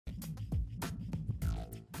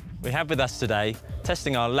We have with us today,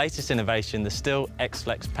 testing our latest innovation, the STIHL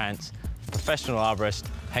X-FLEX Pants, professional arborist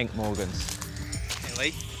Henk Morgans. Hey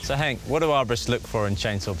Lee. So Henk, what do arborists look for in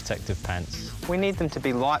chainsaw protective pants? We need them to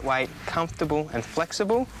be lightweight, comfortable and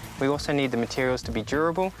flexible. We also need the materials to be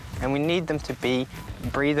durable, and we need them to be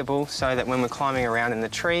breathable so that when we're climbing around in the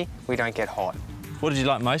tree, we don't get hot. What did you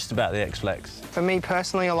like most about the X-FLEX? For me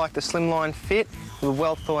personally, I like the slimline fit with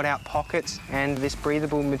well thought out pockets and this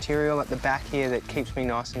breathable material at the back here that keeps me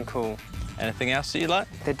nice and cool. Anything else that you like?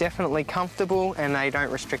 They're definitely comfortable and they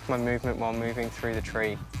don't restrict my movement while moving through the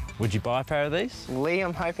tree. Would you buy a pair of these? Lee,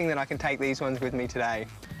 I'm hoping that I can take these ones with me today.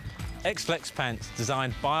 X-FLEX Pants,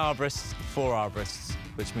 designed by arborists for arborists,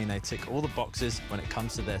 which mean they tick all the boxes when it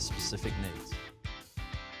comes to their specific needs.